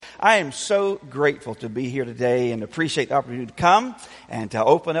I am so grateful to be here today and appreciate the opportunity to come and to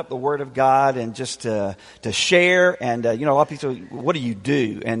open up the Word of God and just to share. And, a lot of people say, what do you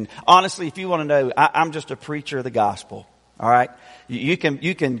do? And honestly, if you want to know, I'm just a preacher of the gospel. All right? You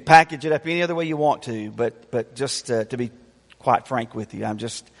can package it up any other way you want to, but just to be quite frank with you, I'm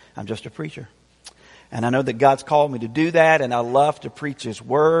just a preacher. And I know that God's called me to do that, and I love to preach His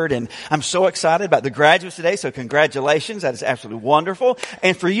Word. And I'm so excited about the graduates today, so congratulations. That is absolutely wonderful.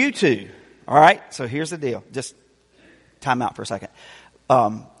 And for you too. All right? So here's the deal. Just time out for a second.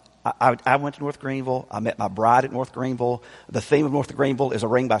 I went to North Greenville. I met my bride at North Greenville. The theme of North Greenville is a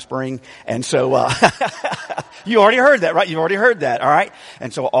ring by spring. And so, you already heard that, right? You've already heard that, all right?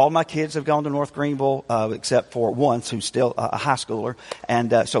 And so all my kids have gone to North Greenville, except for one who's still a high schooler.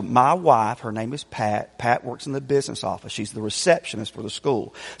 And so my wife, her name is Pat. Pat works in the business office. She's the receptionist for the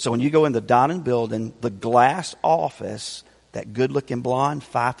school. So when you go in the Donnan building, the glass office, that good-looking blonde,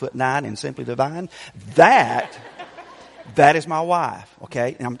 5'9", and simply divine, that is my wife,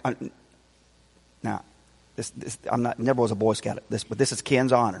 okay? And I'm never was a Boy Scout at this, but this is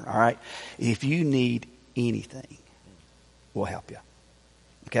Ken's honor, all right? If you need anything, we'll help you,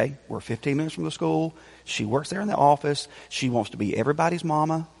 okay? We're 15 minutes from the school. She works there in the office. She wants to be everybody's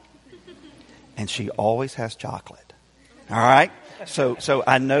mama, and she always has chocolate, all right? So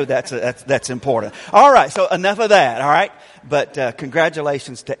I know that's important. All right, so enough of that, all right? But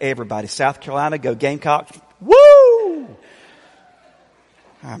congratulations to everybody. South Carolina, go Gamecocks. Woo!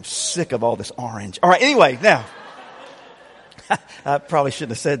 I'm sick of all this orange. All right, anyway, now, I probably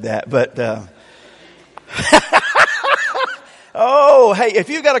shouldn't have said that, but, oh, hey, if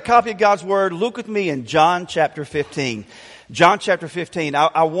you've got a copy of God's Word, look with me in John chapter 15. John chapter 15.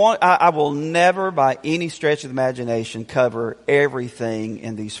 I will never by any stretch of the imagination cover everything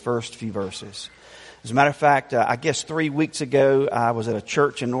in these first few verses. As a matter of fact, I guess 3 weeks ago, I was at a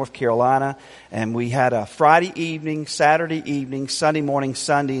church in North Carolina, and we had a Friday evening, Saturday evening, Sunday morning,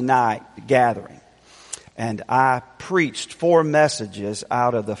 Sunday night gathering. And I preached 4 messages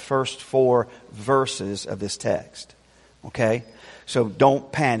out of the first 4 verses of this text. Okay? So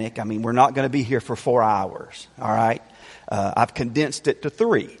don't panic. I mean, we're not going to be here for 4 hours. All right? I've condensed it to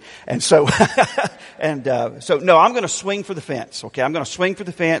 3. And so, no, I'm going to swing for the fence. Okay. I'm going to swing for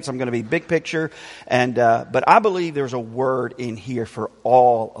the fence. I'm going to be big picture. But I believe there's a word in here for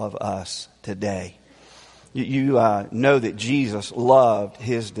all of us today. You know that Jesus loved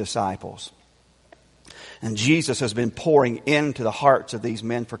His disciples. And Jesus has been pouring into the hearts of these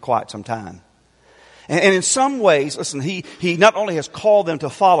men for quite some time. And in some ways, listen, He not only has called them to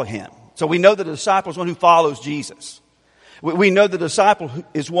follow Him. So we know that the disciple is one who follows Jesus. We know the disciple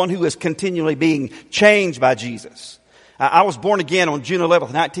is one who is continually being changed by Jesus. I was born again on June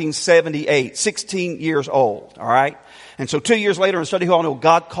 11th, 1978, 16 years old, all right? And so 2 years later in study hall, I know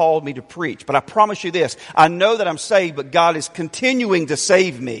God called me to preach. But I promise you this, I know that I'm saved, but God is continuing to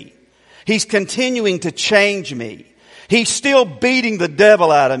save me. He's continuing to change me. He's still beating the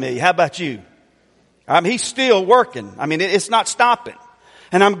devil out of me. How about you? He's still working. I mean, it's not stopping.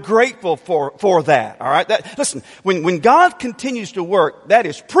 And I'm grateful for that. All right. Listen, when God continues to work, that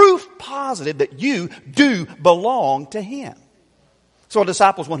is proof positive that you do belong to Him. So a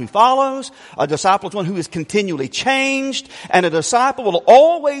disciple is one who follows. A disciple is one who is continually changed. And a disciple will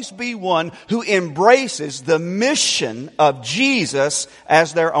always be one who embraces the mission of Jesus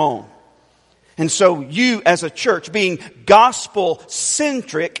as their own. And so you as a church, being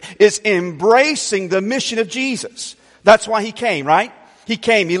gospel-centric, is embracing the mission of Jesus. That's why He came, right? He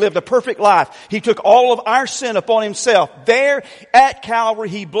came. He lived a perfect life. He took all of our sin upon Himself. There at Calvary,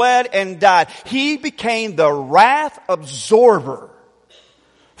 He bled and died. He became the wrath absorber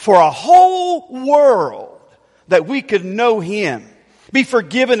for a whole world, that we could know Him, be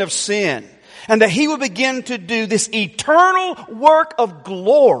forgiven of sin, and that He would begin to do this eternal work of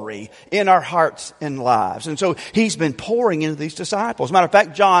glory in our hearts and lives. And so He's been pouring into these disciples. As a matter of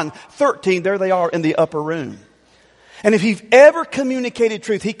fact, John 13, there they are in the upper room. And if He's ever communicated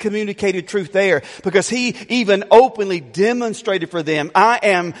truth, He communicated truth there, because He even openly demonstrated for them, I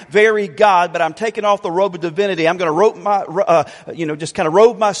am very God, but I'm taking off the robe of divinity. I'm going to just kind of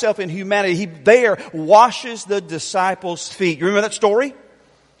robe myself in humanity. He there washes the disciples' feet. You remember that story?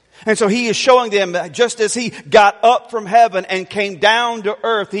 And so He is showing them that just as He got up from heaven and came down to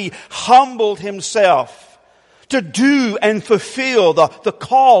earth, He humbled Himself to do and fulfill the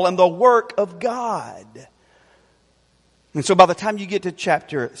call and the work of God. And so by the time you get to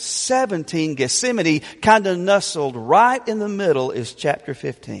chapter 17, Gethsemane, kind of nestled right in the middle, is chapter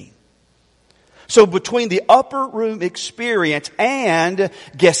 15. So between the upper room experience and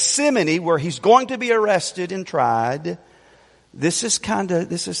Gethsemane, where He's going to be arrested and tried, This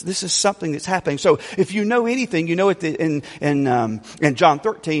is something that's happening. So if you know anything, you know it in John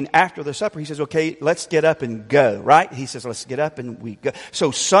 13, after the supper, he says, okay, let's get up and go, right? He says, let's get up and we go.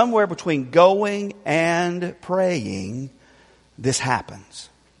 So somewhere between going and praying, this happens.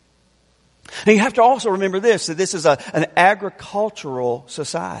 And you have to also remember this, that this is an agricultural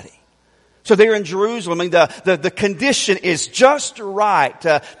society. So there in Jerusalem, I mean, the condition is just right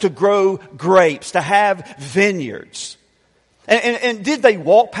to grow grapes, to have vineyards. And did they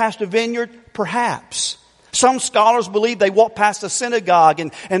walk past a vineyard? Perhaps. Some scholars believe they walked past a synagogue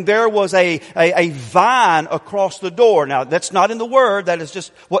and there was a vine across the door. Now, that's not in the Word. That is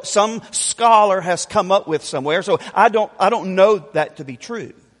just what some scholar has come up with somewhere. So I don't know that to be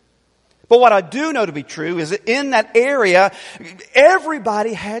true. But what I do know to be true is that in that area,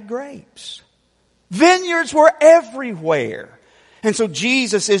 everybody had grapes. Vineyards were everywhere. And so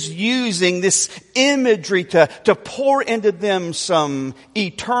Jesus is using this imagery to pour into them some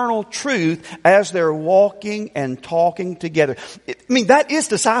eternal truth as they're walking and talking together. I mean, that is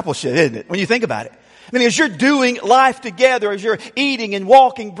discipleship, isn't it? When you think about it. I mean, as you're doing life together, as you're eating and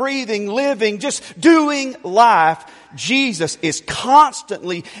walking, breathing, living, just doing life, Jesus is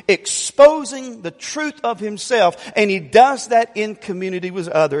constantly exposing the truth of himself, and he does that in community with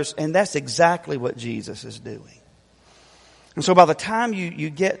others, and that's exactly what Jesus is doing. And so by the time you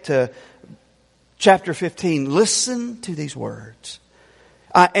get to chapter 15, listen to these words.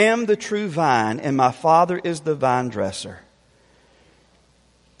 I am the true vine, and my Father is the vine dresser.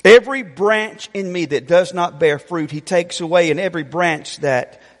 Every branch in me that does not bear fruit, he takes away, and every branch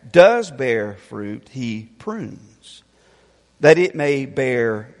that does bear fruit, he prunes, that it may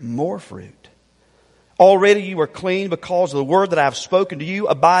bear more fruit. Already you are clean because of the word that I have spoken to you.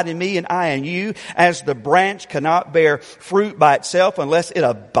 Abide in me and I in you. As the branch cannot bear fruit by itself unless it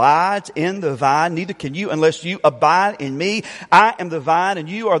abides in the vine, neither can you unless you abide in me. I am the vine and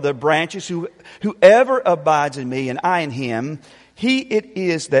you are the branches. Whoever abides in me and I in him, he it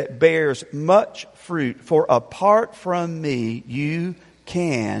is that bears much fruit. For apart from me, you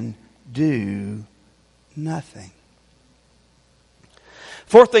can do nothing.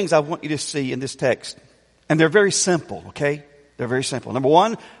 4 things I want you to see in this text. And they're very simple, okay? They're very simple. Number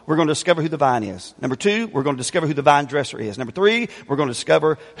 1, we're going to discover who the vine is. Number 2, we're going to discover who the vine dresser is. Number 3, we're going to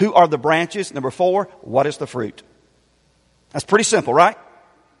discover who are the branches. Number 4, what is the fruit? That's pretty simple, right?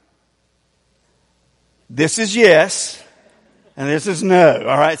 This is yes, and this is no.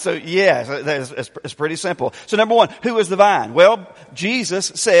 All right, so yes, it's pretty simple. So number 1, who is the vine? Well, Jesus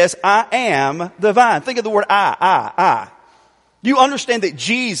says, I am the vine. Think of the word I. You understand that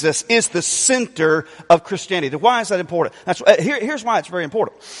Jesus is the center of Christianity. Why is that important? Here's why it's very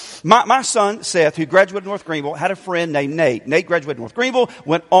important. My son, Seth, who graduated North Greenville, had a friend named Nate. Nate graduated North Greenville,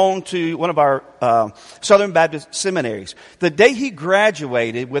 went on to one of our Southern Baptist seminaries. The day he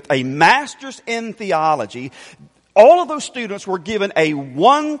graduated with a master's in theology, all of those students were given a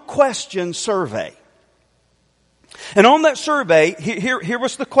 1-question survey. And on that survey, here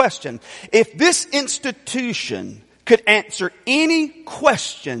was the question. If this institution could answer any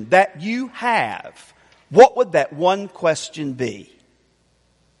question that you have, what would that 1 question be?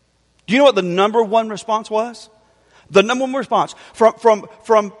 Do you know what the number 1 response was? The number 1 response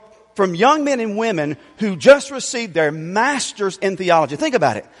from young men and women who just received their masters in theology. Think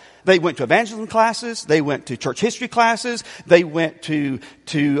about it. They went to evangelism classes. They went to church history classes. They went to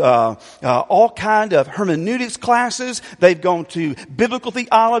all kind of hermeneutics classes. They've gone to biblical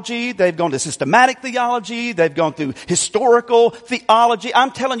theology. They've gone to systematic theology. They've gone through historical theology. I'm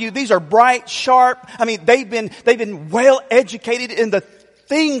telling you, these are bright, sharp. I mean, they've been well educated in the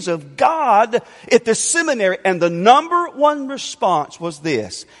things of God at the seminary. And the number 1 response was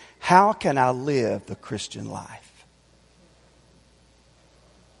this: how can I live the Christian life?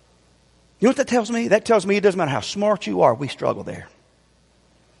 You know what that tells me? That tells me it doesn't matter how smart you are, we struggle there.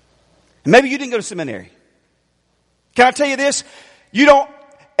 And maybe you didn't go to seminary. Can I tell you this?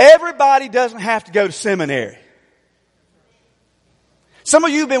 Everybody doesn't have to go to seminary. Some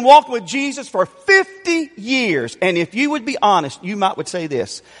of you have been walking with Jesus for 50 years. And if you would be honest, you would say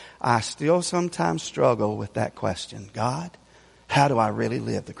this: I still sometimes struggle with that question. God, how do I really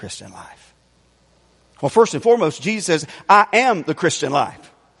live the Christian life? Well, first and foremost, Jesus says, I am the Christian life.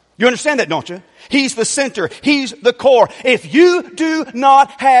 You understand that, don't you? He's the center. He's the core. If you do not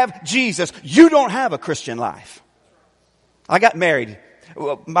have Jesus, you don't have a Christian life. I got married.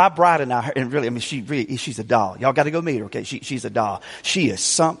 Well, my bride and I, and really, she's a doll. Y'all got to go meet her, okay? She's a doll. She is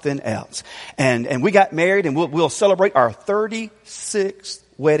something else. And we got married, and we'll celebrate our 36th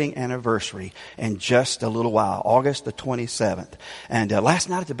wedding anniversary in just a little while, August the 27th. And last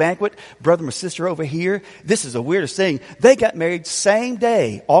night at the banquet, brother and my sister over here, this is the weirdest thing. They got married same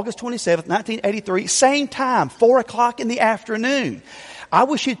day, August 27th, 1983, same time, 4 o'clock in the afternoon. I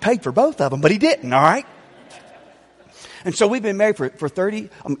wish he'd paid for both of them, but he didn't, all right? And so we've been married for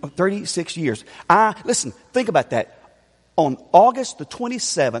 36 years. Listen, think about that. On August the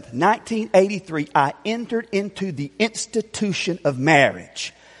 27th, 1983, I entered into the institution of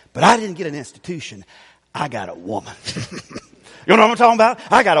marriage. But I didn't get an institution. I got a woman. You know what I'm talking about?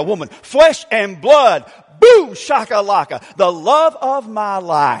 I got a woman. Flesh and blood. Boom, shakalaka. The love of my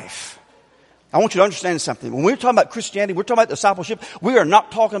life. I want you to understand something. When we're talking about Christianity, we're talking about discipleship, we are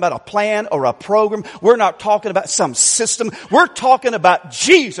not talking about a plan or a program. We're not talking about some system. We're talking about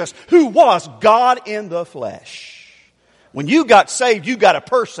Jesus, who was God in the flesh. When you got saved, you got a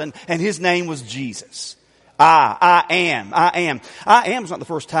person, and his name was Jesus. I am. I am is not the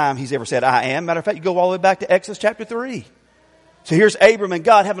first time he's ever said I am. Matter of fact, you go all the way back to Exodus chapter 3. So here's Abram and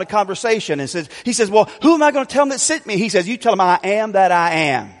God having a conversation, and he says, well, who am I going to tell him that sent me? He says, you tell him I am that I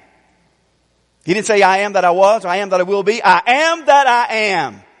am. He didn't say I am that I was, or I am that I will be. I am that I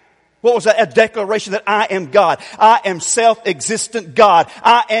am. What was that? A declaration that I am God. I am self-existent God.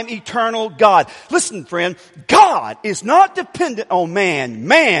 I am eternal God. Listen, friend, God is not dependent on man.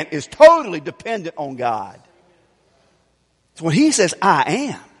 Man is totally dependent on God. So when he says I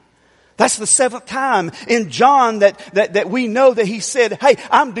am, that's the 7th time in John that we know that he said, hey,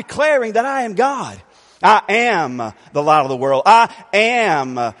 I'm declaring that I am God. I am the light of the world. I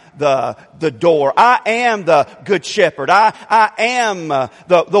am the door. I am the good shepherd. I am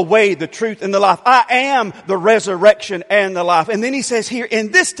the way, the truth, and the life. I am the resurrection and the life. And then he says here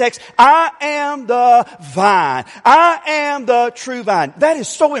in this text, I am the vine. I am the true vine. That is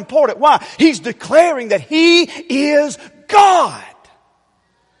so important. Why? He's declaring that he is God.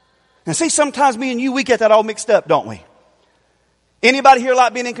 Now see, sometimes me and you, we get that all mixed up, don't we? Anybody here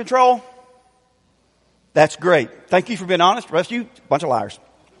like being in control? That's great. Thank you for being honest. The rest of you, a bunch of liars.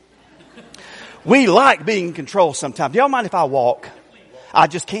 We like being in control sometimes. Do y'all mind if I walk? I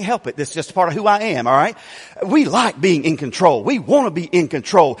just can't help it. This is just a part of who I am, all right? We like being in control. We want to be in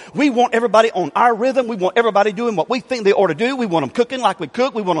control. We want everybody on our rhythm. We want everybody doing what we think they ought to do. We want them cooking like we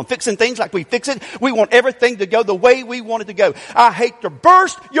cook. We want them fixing things like we fix it. We want everything to go the way we want it to go. I hate to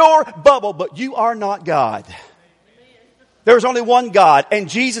burst your bubble, but you are not God. There's only one God, and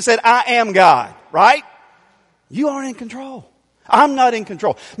Jesus said, I am God, right? You aren't in control. I'm not in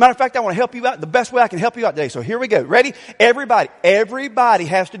control. Matter of fact, I want to help you out the best way I can help you out today. So here we go. Ready? Everybody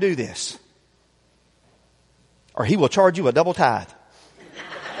has to do this, or he will charge you a double tithe.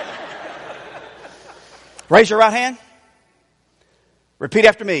 Raise your right hand. Repeat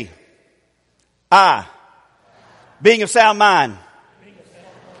after me. I, being of sound mind,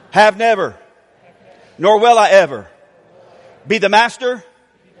 have never, nor will I ever, be the master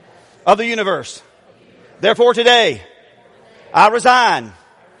of the universe. Therefore today, I resign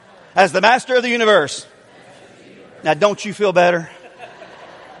as the master of the universe. Now don't you feel better?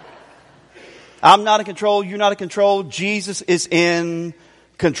 I'm not in control. You're not in control. Jesus is in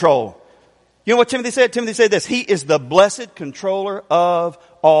control. You know what Timothy said? Timothy said this. He is the blessed controller of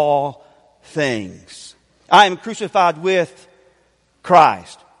all things. I am crucified with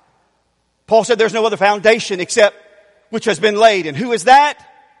Christ. Paul said there's no other foundation except which has been laid. And who is that?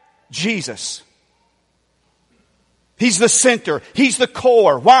 Jesus. He's the center. He's the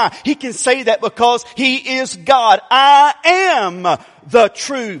core. Why? He can say that because He is God. I am the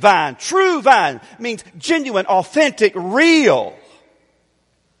true vine. True vine means genuine, authentic, real.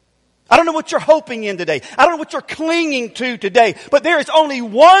 I don't know what you're hoping in today. I don't know what you're clinging to today. But there is only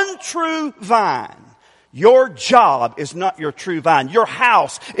one true vine. Your job is not your true vine. Your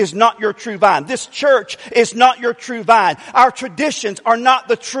house is not your true vine. This church is not your true vine. Our traditions are not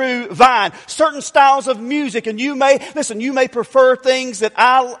the true vine. Certain styles of music, and you may prefer things that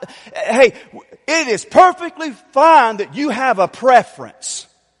hey, it is perfectly fine that you have a preference.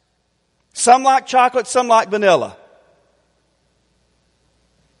 Some like chocolate, some like vanilla.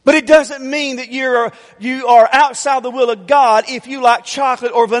 But it doesn't mean that you are outside the will of God if you like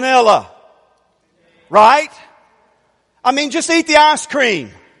chocolate or vanilla. Right? I mean, just eat the ice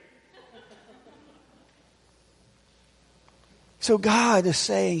cream. So God is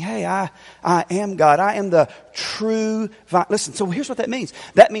saying, hey, I am God. I am the true vine. Listen, so here's what that means.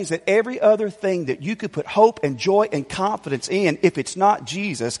 That means that every other thing that you could put hope and joy and confidence in, if it's not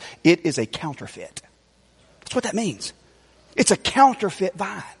Jesus, it is a counterfeit. That's what that means. It's a counterfeit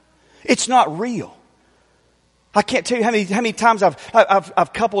vine. It's not real. I can't tell you how many times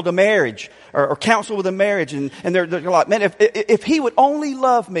I've coupled a marriage or counseled with a marriage, and they're like, man, if he would only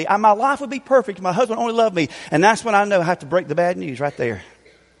love me, my life would be perfect if my husband only loved me. And that's when I know I have to break the bad news right there.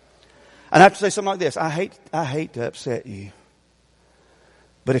 And I have to say something like this: I hate to upset you,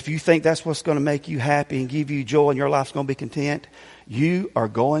 but if you think that's what's going to make you happy and give you joy and your life's going to be content, you are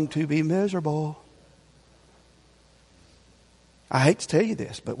going to be miserable. I hate to tell you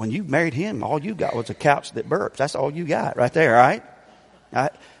this, but when you married him, all you got was a couch that burps. That's all you got right there, all right?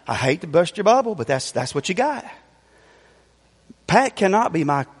 I hate to bust your bubble, but that's what you got. Pat cannot be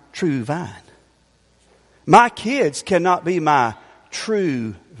my true vine. My kids cannot be my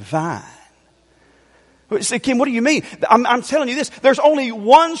true vine. Say, Kim, what do you mean? I'm telling you this. There's only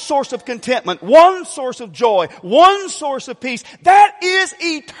one source of contentment, one source of joy, one source of peace. That is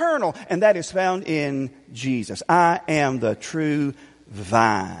eternal. And that is found in Jesus. I am the true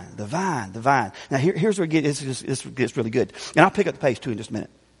vine. The vine, the vine. Now here's where this gets really good. And I'll pick up the pace too in just a minute.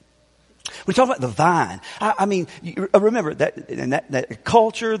 We talk about the vine. I mean, you remember that in that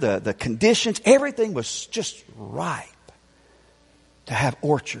culture, the conditions, everything was just ripe to have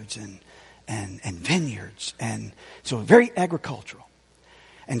orchards and vineyards, and so very agricultural.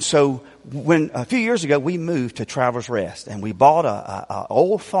 And so when a few years ago we moved to Travelers Rest, and we bought a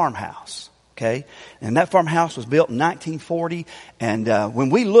old farmhouse. Okay, and that farmhouse was built in 1940, and when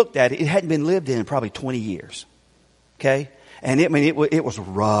we looked at it, it hadn't been lived in probably 20 years. Okay, and it was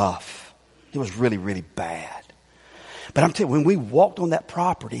rough. It was really, really bad. But I'm telling you, when we walked on that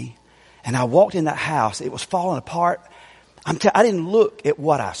property, and I walked in that house, it was falling apart. I didn't look at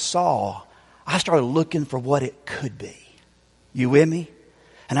what I saw. I started looking for what it could be. You with me?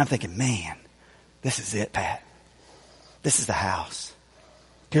 And I'm thinking, man, this is it, Pat. This is the house.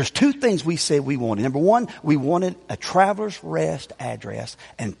 There's two things we said we wanted. Number one, we wanted a Travelers Rest address.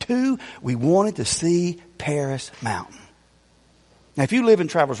 And two, we wanted to see Paris Mountain. Now, if you live in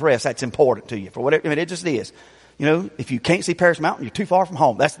Travelers Rest, that's important to you. For whatever, I mean, it just is. You know, if you can't see Paris Mountain, you're too far from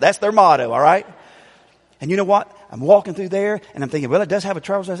home. That's their motto, all right? And you know what? I'm walking through there, and I'm thinking, well, it does have a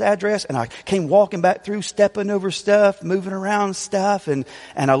Travelers Rest address. And I came walking back through, stepping over stuff, moving around stuff. And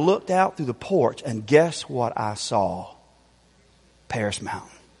I looked out through the porch, and guess what I saw? Paris Mountain.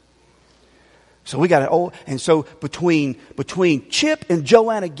 So we got an old, and so between Chip and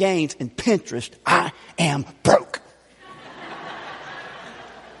Joanna Gaines and Pinterest, I am broke.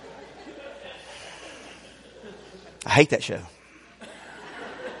 I hate that show.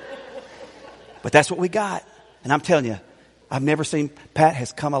 But that's what we got. And I'm telling you, I've never seen, Pat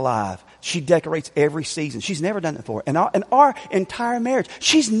has come alive. She decorates every season. She's never done it before. And our entire marriage,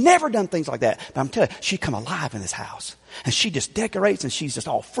 she's never done things like that. But I'm telling you, she come alive in this house. And she just decorates, and she's just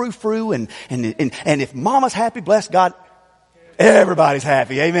all frou-frou. And if mama's happy, bless God, everybody's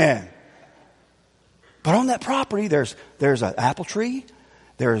happy. Amen. But on that property, there's an apple tree.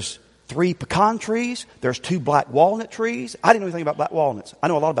 There's 3 pecan trees. There's 2 black walnut trees. I didn't know anything about black walnuts. I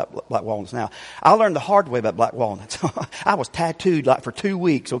know a lot about black walnuts now. I learned the hard way about black walnuts. I was tattooed like for 2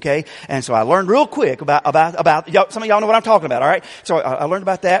 weeks, okay? And so I learned real quick about some of y'all know what I'm talking about, all right? So I learned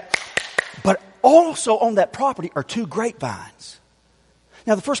about that. But also on that property are 2 grapevines.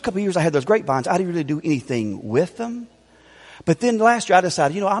 Now, the first couple of years I had those grapevines, I didn't really do anything with them. But then last year I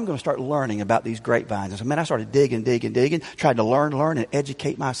decided, I'm going to start learning about these grapevines. And so, I started digging, tried to learn and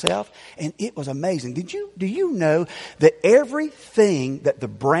educate myself. And it was amazing. Do you know that everything that the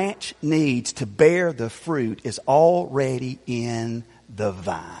branch needs to bear the fruit is already in the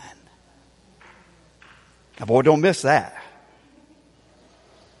vine? Now, boy, don't miss that.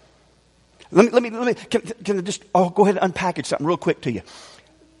 Can I just go ahead and unpackage something real quick to you.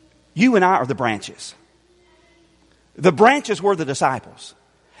 You and I are the branches. The branches were the disciples.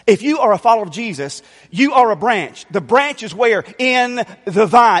 If you are a follower of Jesus, you are a branch. The branch is where? In the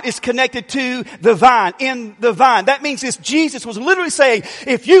vine. It's connected to the vine, in the vine. That means this, Jesus was literally saying,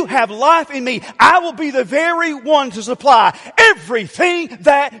 if you have life in me, I will be the very one to supply everything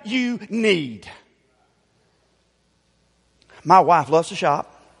that you need. My wife loves to shop.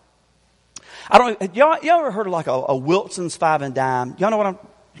 Y'all ever heard of like a Wilson's 5 and Dime? Y'all know what I'm...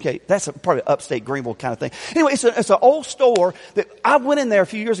 Okay, that's probably upstate Greenville kind of thing. Anyway, it's an old store that I went in there a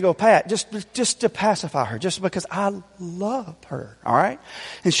few years ago, Pat, just to pacify her, just because I love her, all right?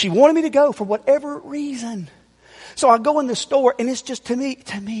 And she wanted me to go for whatever reason. So I go in the store, and it's just, to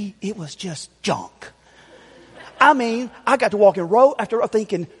me, it was just junk. I mean, I got to walk in row after row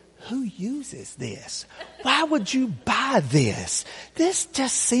thinking, who uses this? Why would you buy this? This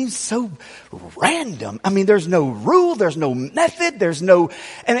just seems so random. I mean, there's no rule, there's no method, and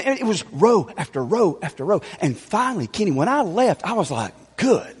it was row after row after row. And finally, Kenny, when I left, I was like,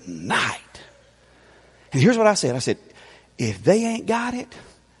 good night. And here's what I said. I said, if they ain't got it,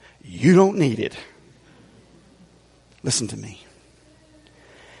 you don't need it. Listen to me.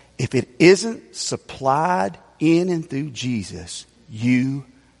 If it isn't supplied in and through Jesus, you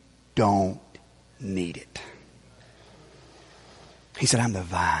don't need it. He said, I'm the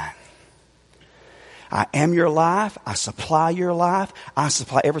vine. I am your life. I supply your life. I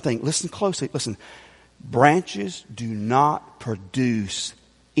supply everything. Listen closely. Listen. Branches do not produce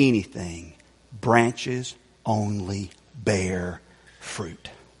anything. Branches only bear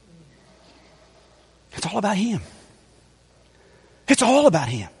fruit. It's all about Him. It's all about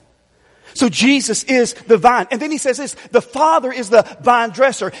Him. So Jesus is the vine. And then He says this, the Father is the vine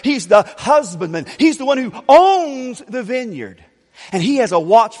dresser. He's the husbandman. He's the one who owns the vineyard. And He has a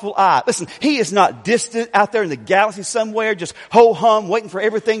watchful eye. Listen, He is not distant out there in the galaxy somewhere, just ho-hum, waiting for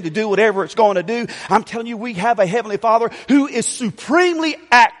everything to do whatever it's going to do. I'm telling you, we have a Heavenly Father who is supremely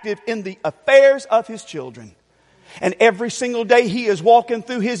active in the affairs of His children. And every single day He is walking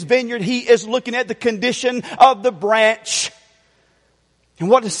through His vineyard, He is looking at the condition of the branch. And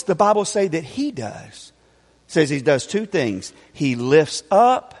what does the Bible say that He does? It says He does two things. He lifts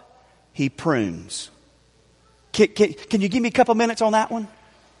up, He prunes. Can you give me a couple minutes on that one?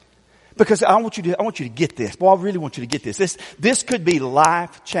 Because I want you to get this. Boy, I really want you to get this. This could be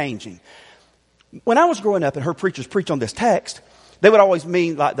life changing. When I was growing up and heard preachers preach on this text, they would always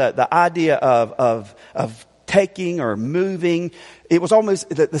mean like the idea of taking or moving. It was almost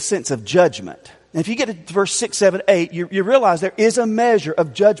the sense of judgment. And if you get to verse 6, 7, 8, you realize there is a measure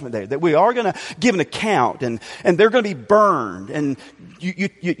of judgment there. That we are going to give an account and they're going to be burned. And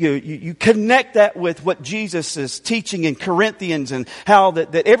you connect that with what Jesus is teaching in Corinthians and how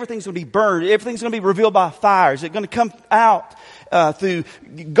that everything's going to be burned. Everything's going to be revealed by fire. Is it going to come out through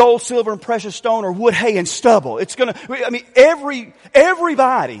gold, silver, and precious stone, or wood, hay, and stubble? It's going to, I mean,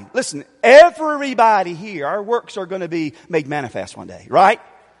 everybody, listen, everybody here, our works are going to be made manifest one day, right?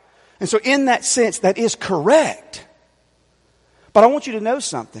 And so in that sense, that is correct. But I want you to know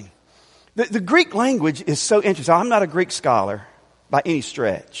something. The Greek language is so interesting. I'm not a Greek scholar by any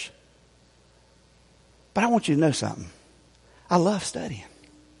stretch. But I want you to know something. I love studying.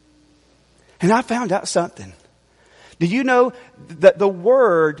 And I found out something. Do you know that the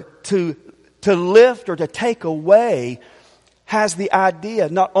word to lift or to take away has the idea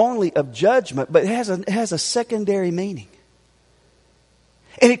not only of judgment, but it has a secondary meaning.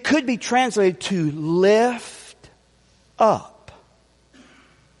 And it could be translated to lift up.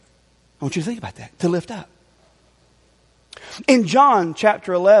 I want you to think about that. To lift up. In John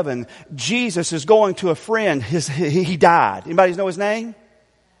chapter 11, Jesus is going to a friend. He died. Anybody know his name?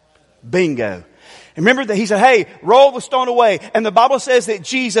 Bingo. And remember that he said, hey, roll the stone away. And the Bible says that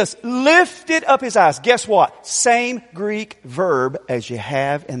Jesus lifted up his eyes. Guess what? Same Greek verb as you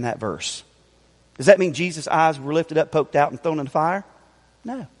have in that verse. Does that mean Jesus' eyes were lifted up, poked out, and thrown in the fire?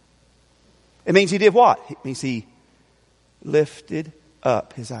 No. It means he did what? It means he lifted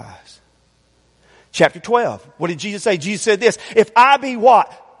up his eyes. Chapter 12. What did Jesus say? Jesus said this. If I be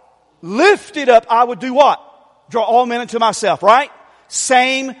what? Lifted up, I would do what? Draw all men unto myself, right?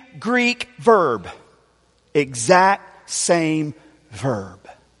 Same Greek verb. Exact same verb.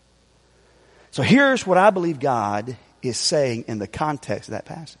 So here's what I believe God is saying in the context of that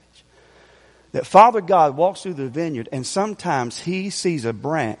passage. That Father God walks through the vineyard and sometimes He sees a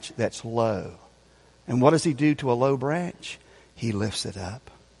branch that's low. And what does He do to a low branch? He lifts it up.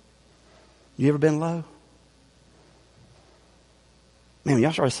 You ever been low? Man, when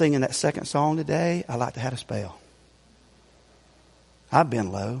y'all started singing that second song today, I like to have a spell. I've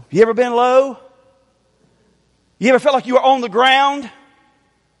been low. You ever been low? You ever felt like you were on the ground?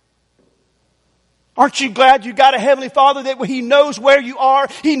 Aren't you glad you got a Heavenly Father that He knows where you are?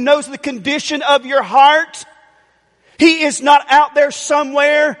 He knows the condition of your heart. He is not out there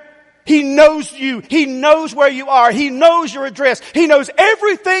somewhere. He knows you. He knows where you are. He knows your address. He knows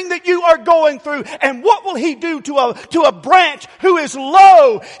everything that you are going through. And what will He do to a branch who is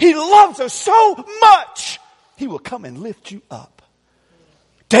low? He loves us so much. He will come and lift you up.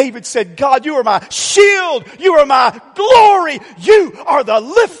 David said, God, you are my shield. You are my glory. You are the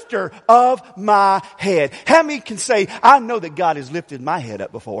lifter of my head. How many can say, I know that God has lifted my head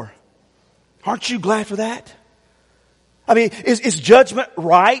up before? Aren't you glad for that? I mean, is judgment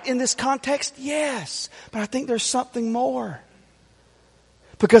right in this context? Yes. But I think there's something more.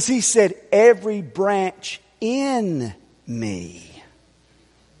 Because He said, every branch in me.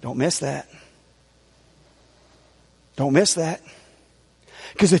 Don't miss that. Don't miss that.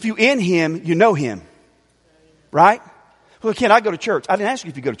 Because if you in Him, you know Him. Right? Well, Ken, I go to church. I didn't ask you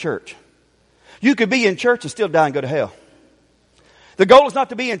if you go to church. You could be in church and still die and go to hell. The goal is not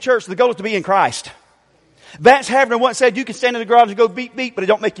to be in church. The goal is to be in Christ. Vance Havner once said, you can stand in the garage and go beep, beep, but it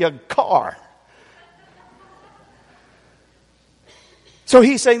don't make you a car. So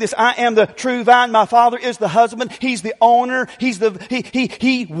he's saying this, I am the true vine. My Father is the husband. He's the owner.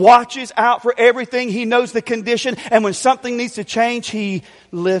 He watches out for everything. He knows the condition. And when something needs to change, He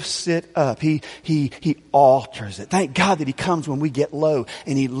lifts it up. He alters it. Thank God that He comes when we get low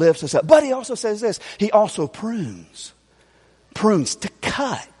and He lifts us up. But He also says this, He also prunes. Prunes, to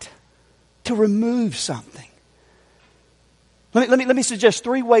cut, to remove something. Let me suggest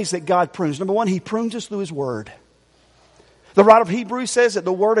 3 ways that God prunes. Number 1, He prunes us through His Word. The writer of Hebrews says that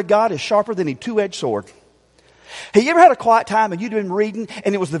the Word of God is sharper than a 2-edged sword. Have you ever had a quiet time and you'd been reading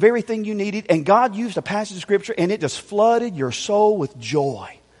and it was the very thing you needed and God used a passage of Scripture and it just flooded your soul with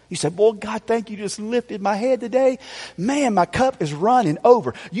joy? You said, boy, God, thank you, just lifted my head today. Man, my cup is running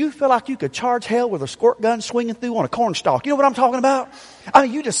over. You feel like you could charge hell with a squirt gun swinging through on a corn stalk. You know what I'm talking about? I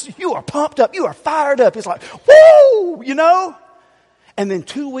mean, you are pumped up. You are fired up. It's like, woo, you know? And then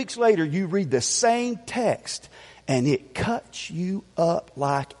 2 weeks later, you read the same text and it cuts you up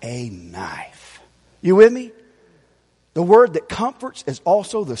like a knife. You with me? The word that comforts is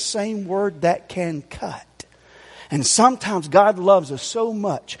also the same word that can cut. And sometimes God loves us so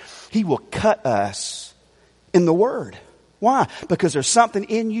much, He will cut us in the Word. Why? Because there's something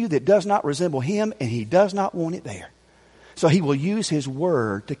in you that does not resemble Him and He does not want it there. So He will use His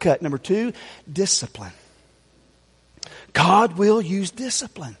Word to cut. Number 2, discipline. God will use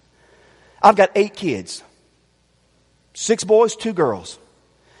discipline. I've got 8 kids. 6 boys, 2 girls.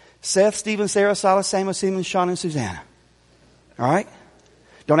 Seth, Stephen, Sarah, Silas, Samuel, Simon, Sean, and Susanna. All right?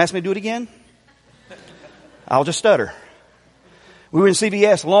 Don't ask me to do it again. I'll just stutter. We were in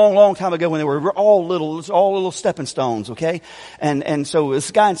CVS a long time ago when they were all little stepping stones, okay? And so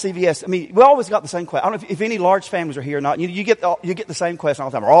this guy in CVS, I mean, we always got the same question. I don't know if any large families are here or not. You get the same question all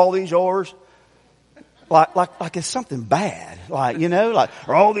the time. Are all these yours? Like it's something bad. Like, you know, like,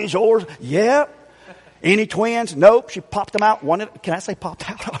 are all these yours? Yeah. Any twins? Nope. She popped them out. Can I say popped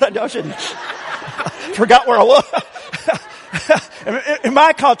out? I shouldn't. Forgot where I was. In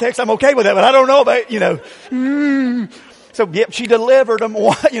my context, I'm okay with that, but I don't know about, you know. So, yep, she delivered them,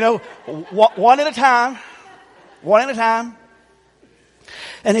 one at a time. One at a time.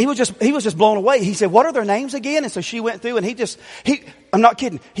 And he was just blown away. He said, what are their names again? And so she went through and I'm not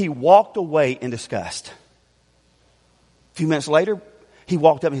kidding. He walked away in disgust. A few minutes later, he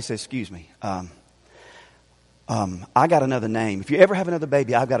walked up and he said, excuse me, I got another name. If you ever have another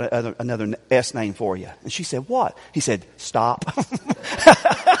baby, I've got another S name for you. And she said, what? He said, stop.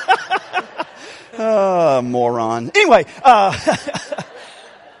 Moron. Anyway,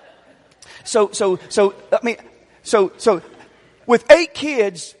 so with 8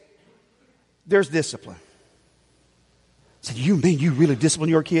 kids, there's discipline. I said, you mean you really discipline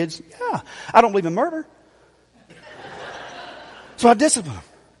your kids? Yeah. I don't believe in murder. So I discipline them.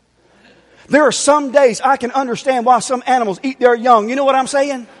 There are some days I can understand why some animals eat their young. You know what I'm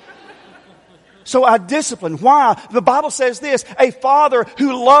saying? So I discipline. Why? The Bible says this, a father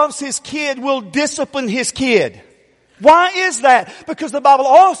who loves his kid will discipline his kid. Why is that? Because the Bible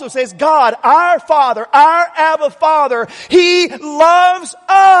also says God, our Father, our Abba Father, He loves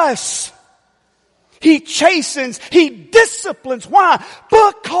us. He chastens, He disciplines. Why?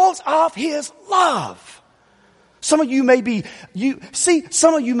 Because of His love. Some of you may be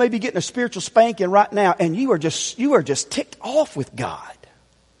getting a spiritual spanking right now and you are just ticked off with God.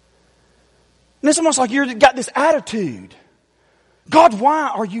 And it's almost like you've got this attitude. God, why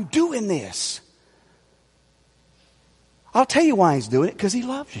are you doing this? I'll tell you why He's doing it, because He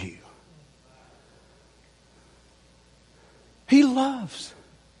loves you. He loves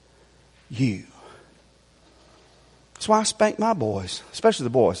you. That's why I spank my boys, especially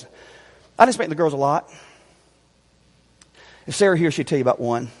the boys. I didn't spank the girls a lot. If Sarah here, she'd tell you about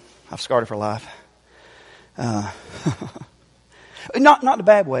one. I've scarred her for life. Not in a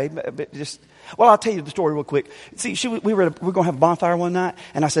bad way, but just, well, I'll tell you the story real quick. See, we were going to have a bonfire one night,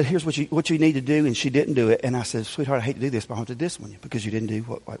 and I said, here's what you need to do, and she didn't do it. And I said, sweetheart, I hate to do this, but I want to discipline you because you didn't do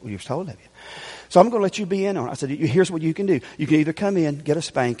what you were told of you. So I'm going to let you be in on it. I said, here's what you can do. You can either come in, get a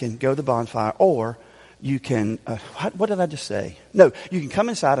spanking, go to the bonfire, or you can, what did I just say? No, you can come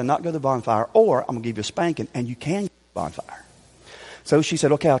inside and not go to the bonfire, or I'm going to give you a spanking, and you can go to the bonfire. So she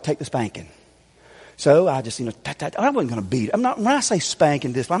said, okay, I'll take the spanking. So I just, I wasn't going to beat it. When I say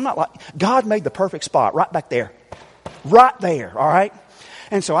spanking this, I'm not like, God made the perfect spot right back there. Right there, all right?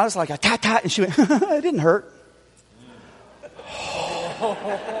 And so I was like, tat, and she went, it didn't hurt.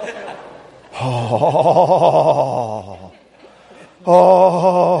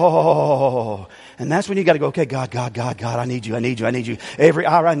 Oh, and that's when you got to go, okay, God, I need you. Every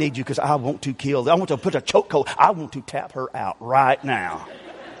hour I need you because I want to kill. I want to put a chokehold. I want to tap her out right now.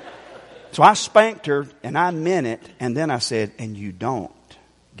 So I spanked her and I meant it. And then I said, and you don't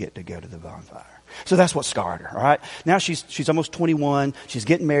get to go to the bonfire. So that's what scarred her. All right. Now she's almost 21. She's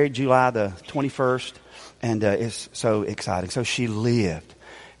getting married July the 21st. And it's so exciting. So she lived.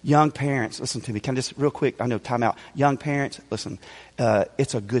 Young parents, listen to me. Can I just real quick, I know time out. Young parents, listen,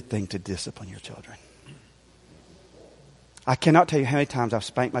 it's a good thing to discipline your children. I cannot tell you how many times I've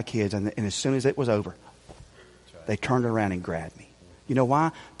spanked my kids and as soon as it was over, they turned around and grabbed me. You know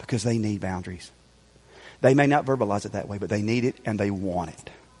why? Because they need boundaries. They may not verbalize it that way, but they need it and they want it.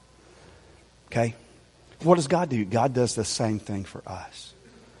 Okay? What does God do? God does the same thing for us.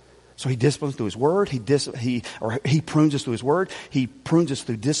 So He disciplines through His Word. He prunes us through His Word. He prunes us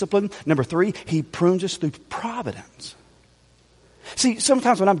through discipline. Number 3, He prunes us through providence. See,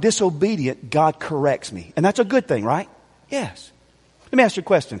 sometimes when I'm disobedient, God corrects me. And that's a good thing, right? Yes. Let me ask you a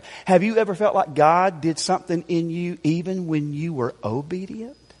question. Have you ever felt like God did something in you even when you were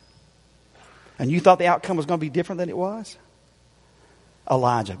obedient? And you thought the outcome was going to be different than it was?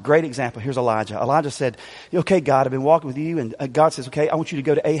 Elijah, great example. Here's Elijah. Elijah said, okay, God, I've been walking with you. And God says, okay, I want you to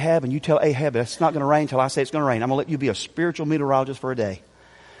go to Ahab and you tell Ahab it's not going to rain until I say it's going to rain. I'm going to let you be a spiritual meteorologist for a day.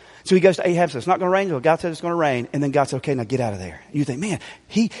 So he goes to Ahab and says, it's not going to rain until God says it's going to rain. And then God said, okay, now get out of there. And you think, man,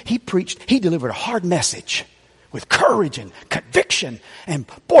 he delivered a hard message with courage and conviction. And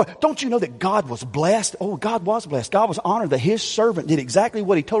boy, don't you know that God was blessed? Oh, God was blessed. God was honored that His servant did exactly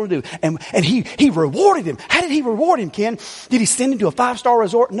what He told him to do. And he rewarded him. How did He reward him, Ken? Did He send him to a 5-star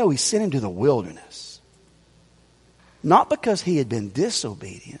resort? No, He sent him to the wilderness. Not because he had been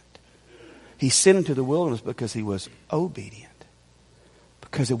disobedient. He sent him to the wilderness because he was obedient.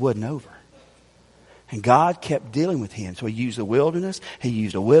 Because it wasn't over. And God kept dealing with him. So He used the wilderness. He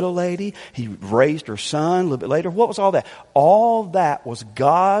used a widow lady. He raised her son a little bit later. What was all that? All that was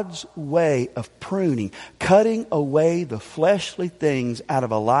God's way of pruning, cutting away the fleshly things out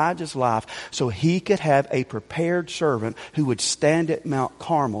of Elijah's life so he could have a prepared servant who would stand at Mount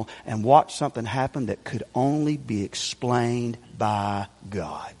Carmel and watch something happen that could only be explained by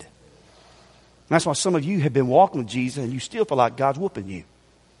God. And that's why some of you have been walking with Jesus and you still feel like God's whooping you.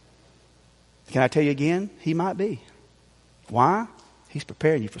 Can I tell you again? He might be. Why? He's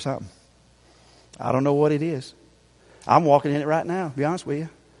preparing you for something. I don't know what it is. I'm walking in it right now, to be honest with you.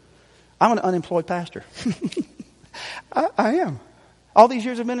 I'm an unemployed pastor. I am. All these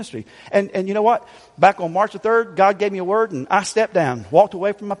years of ministry. And you know what? Back on March the 3rd, God gave me a word and I stepped down, walked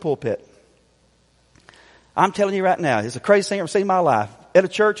away from my pulpit. I'm telling you right now, it's the craziest thing I've ever seen in my life. At a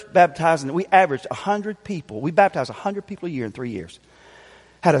church baptizing, we averaged 100 people. We baptized 100 people a year in 3 years.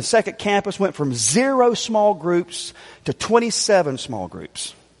 Had a second campus, went from 0 small groups to 27 small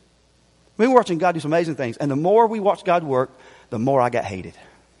groups. We were watching God do some amazing things. And the more we watched God work, the more I got hated.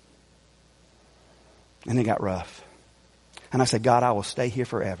 And it got rough. And I said, God, I will stay here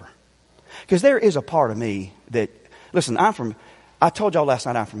forever. Because there is a part of me that, listen, I told y'all last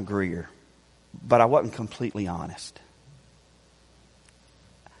night I'm from Greer. But I wasn't completely honest.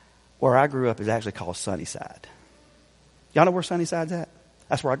 Where I grew up is actually called Sunnyside. Y'all know where Sunnyside's at?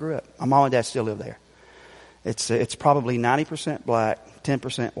 That's where I grew up. My mom and dad still live there. It's probably 90% black,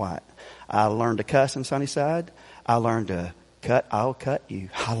 10% white. I learned to cuss in Sunnyside. I learned to cut. I'll cut you.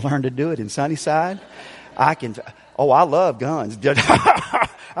 I learned to do it in Sunnyside. I love guns.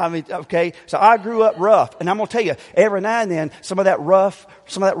 I mean, okay. So I grew up rough, and I'm gonna tell you, every now and then, some of that rough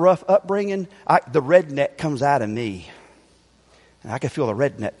upbringing, the redneck comes out of me. And I could feel the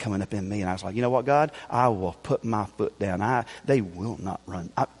redneck coming up in me. And I was like, you know what, God? I will put my foot down. They will not run.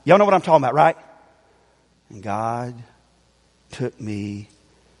 Y'all know what I'm talking about, right? And God took me.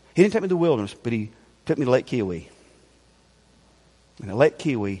 He didn't take me to the wilderness, but He took me to Lake Kiwi. And at Lake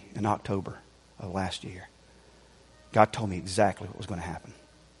Kiwi in October of last year, God told me exactly what was going to happen.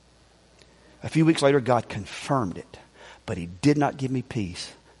 A few weeks later, God confirmed it. But He did not give me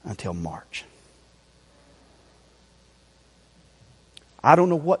peace until March. I don't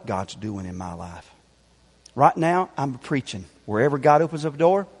know what God's doing in my life. Right now, I'm preaching. Wherever God opens up a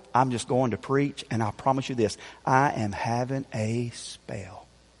door, I'm just going to preach. And I promise you this, I am having a spell.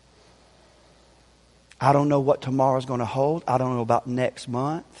 I don't know what tomorrow's going to hold. I don't know about next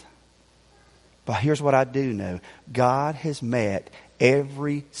month. But here's what I do know. God has met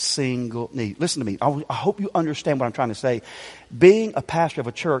every single need. Listen to me. I hope you understand what I'm trying to say. Being a pastor of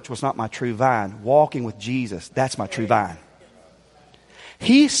a church was not my true vine. Walking with Jesus, that's my true vine.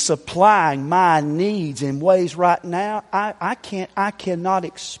 He's supplying my needs in ways right now I cannot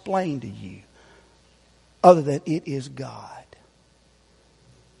explain to you other than it is God.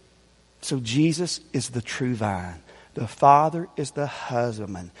 So Jesus is the true vine. The Father is the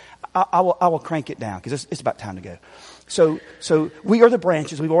husbandman. I will crank it down because it's about time to go. So we are the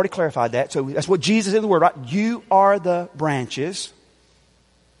branches. We've already clarified that. So that's what Jesus is in the Word, right? You are the branches.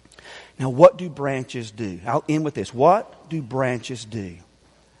 Now, what do branches do? I'll end with this. What do branches do?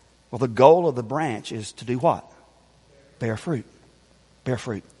 Well, the goal of the branch is to do what? Bear fruit. Bear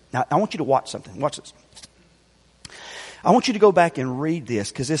fruit. Now, I want you to watch something. Watch this. I want you to go back and read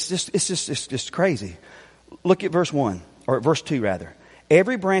this because it's just crazy. Look at verse 1, or verse 2 rather.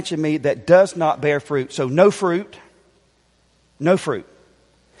 Every branch in me that does not bear fruit. So no fruit. No fruit.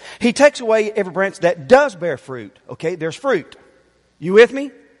 He takes away every branch that does bear fruit. Okay, there's fruit. You with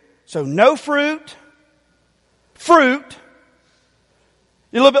me? So no fruit. Fruit.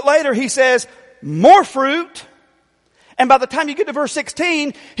 A little bit later he says more fruit. And by the time you get to verse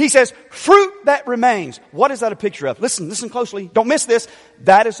 16, he says, fruit that remains. What is that a picture of? Listen closely. Don't miss this.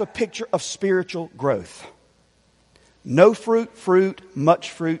 That is a picture of spiritual growth. No fruit,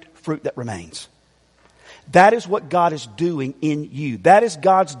 much fruit, fruit that remains. That is what God is doing in you. That is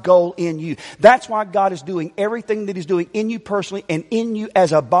God's goal in you. That's why God is doing everything that He's doing in you personally and in you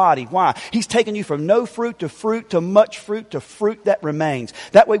as a body. Why? He's taken you from no fruit to much fruit to fruit that remains.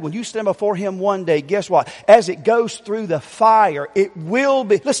 That way when you stand before Him one day, guess what? As it goes through the fire, it will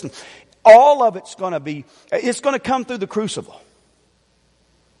be, listen, all of it's going to come through the crucible.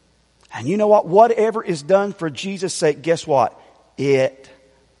 And you know what? Whatever is done for Jesus' sake, guess what? It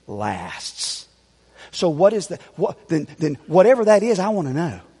lasts. So what is that? Then whatever that is, I want to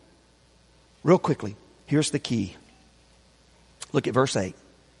know. Real quickly, here's the key. Look at verse 8.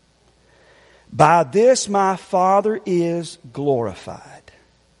 By this my Father is glorified,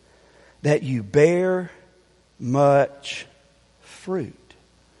 that you bear much fruit,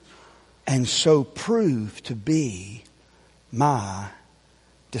 and so prove to be my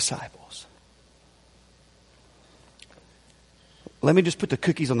disciples. Let me just put the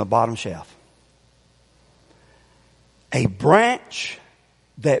cookies on the bottom shelf. A branch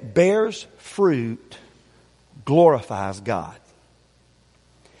that bears fruit glorifies God.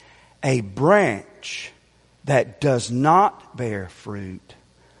 A branch that does not bear fruit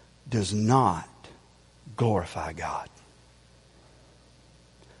does not glorify God.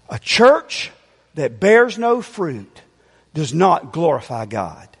 A church that bears no fruit does not glorify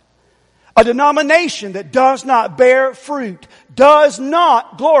God. A denomination that does not bear fruit does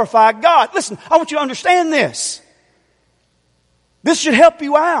not glorify God. Listen, I want you to understand this. This should help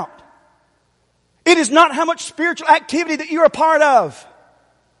you out. It is not how much spiritual activity that you're a part of.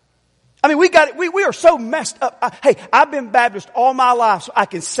 I mean, we are so messed up. Hey, I've been Baptist all my life, so I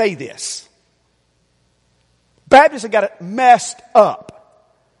can say this. Baptists have got it messed up.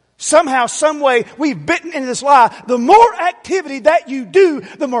 Somehow, some way, we've bitten into this lie. The more activity that you do,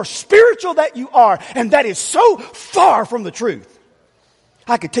 the more spiritual that you are. And that is so far from the truth.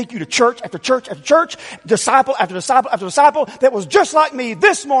 I could take you to church after church after church, disciple after disciple after disciple that was just like me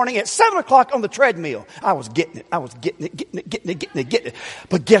this morning at 7 o'clock on the treadmill. I was getting it.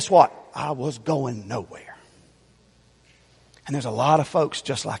 But guess what? I was going nowhere. And there's a lot of folks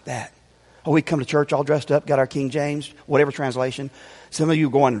just like that. Oh, we come to church all dressed up, got our King James, whatever translation. Some of you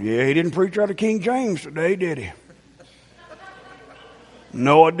going, yeah, he didn't preach out of King James today, did he?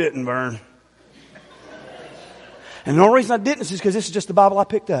 No, I didn't, Vern. And the only reason I didn't is because this is just the Bible I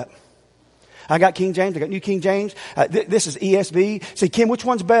picked up. I got King James. I got New King James. This is ESV. Say, Kim, which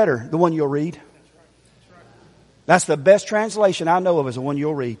one's better? The one you'll read. That's the best translation I know of is the one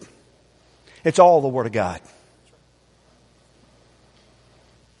you'll read. It's all the Word of God.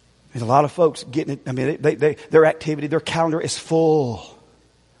 There's a lot of folks getting it. I mean, their activity, their calendar is full.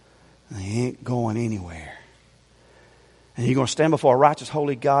 They ain't going anywhere. And you're going to stand before a righteous,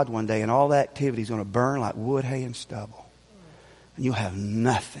 holy God one day, and all that activity is going to burn like wood, hay, and stubble. And you'll have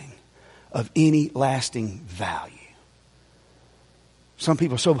nothing of any lasting value. Some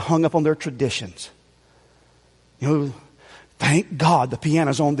people are so hung up on their traditions. You know, thank God the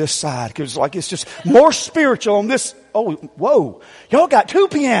piano's on this side, because it's just more spiritual on this. Oh, whoa. Y'all got two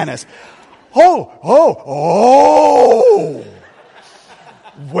pianos. Oh.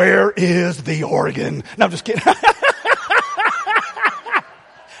 Where is the organ? No, I'm just kidding.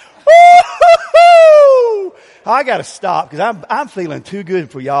 I got to stop because I'm feeling too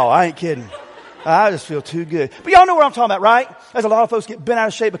good for y'all. I ain't kidding. I just feel too good. But y'all know what I'm talking about, right? There's a lot of folks get bent out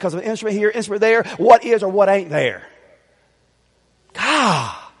of shape because of an instrument here, instrument there. What is or what ain't there?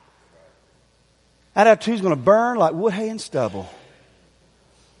 God. That attitude's going to burn like wood, hay, and stubble.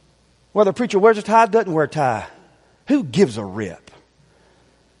 Whether a preacher wears a tie, doesn't wear a tie. Who gives a rip?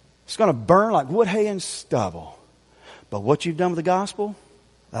 It's going to burn like wood, hay, and stubble. But what you've done with the gospel,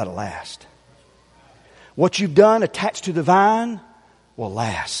 that'll last. What you've done attached to the vine will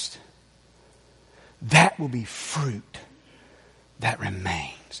last. That will be fruit that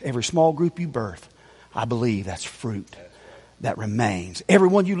remains. Every small group you birth, I believe that's fruit that remains.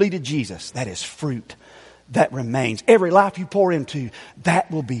 Everyone you lead to Jesus, that is fruit that remains. Every life you pour into, that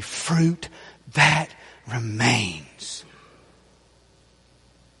will be fruit that remains.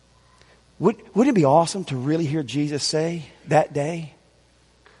 Wouldn't it be awesome to really hear Jesus say that day,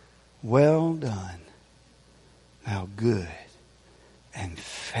 "Well done, thou good and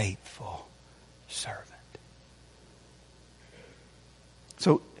faithful servant"?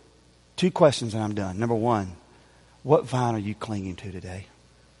 So, 2 questions and I'm done. Number 1, what vine are you clinging to today?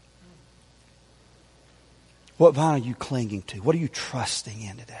 What vine are you clinging to? What are you trusting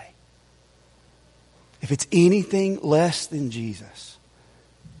in today? If it's anything less than Jesus,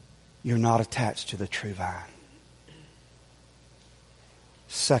 you're not attached to the true vine.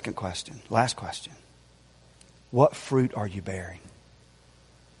 Second question, last question. What fruit are you bearing?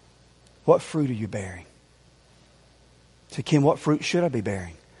 What fruit are you bearing? So, Kim, what fruit should I be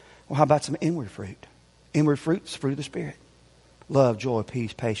bearing? Well, how about some inward fruit? Inward fruit is fruit of the Spirit. Love, joy,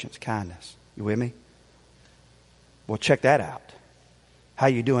 peace, patience, kindness. You with me? Well, check that out. How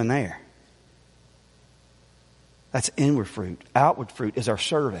you doing there? That's inward fruit. Outward fruit is our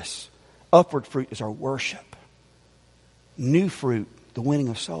service. Upward fruit is our worship. New fruit, the winning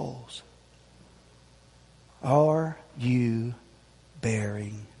of souls. Are you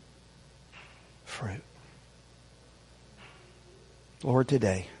bearing fruit? Lord,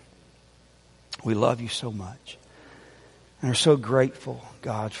 today, we love you so much. And are so grateful,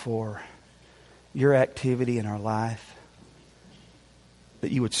 God, for your activity in our life.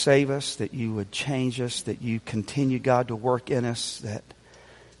 That you would save us, that you would change us, that you continue, God, to work in us, that,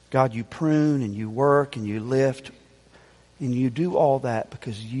 God, you prune and you work and you lift, and you do all that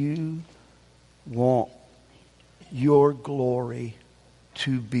because you want your glory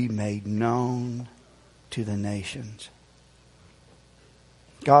to be made known to the nations.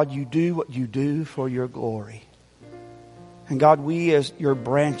 God, you do what you do for your glory. And God, we as your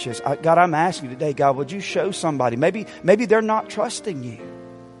branches, God, I'm asking you today, God, would you show somebody, maybe they're not trusting you.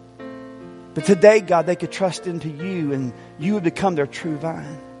 But today, God, they could trust into you and you would become their true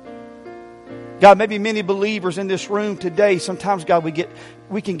vine. God, maybe many believers in this room today, sometimes, God,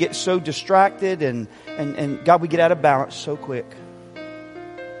 we can get so distracted and God, we get out of balance so quick.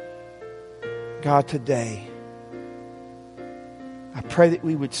 God, today, I pray that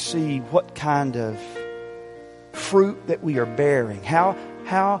we would see what kind of fruit that we are bearing. How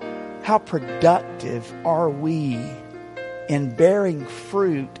productive are we in bearing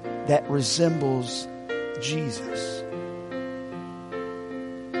fruit that resembles Jesus?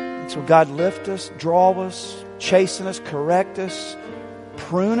 And so God, lift us, draw us, chasten us, correct us,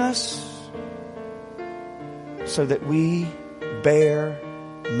 prune us, so that we bear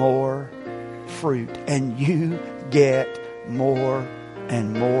more fruit and you get more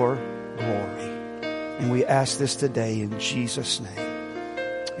and more glory. And we ask this today in Jesus' name.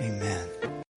 Amen.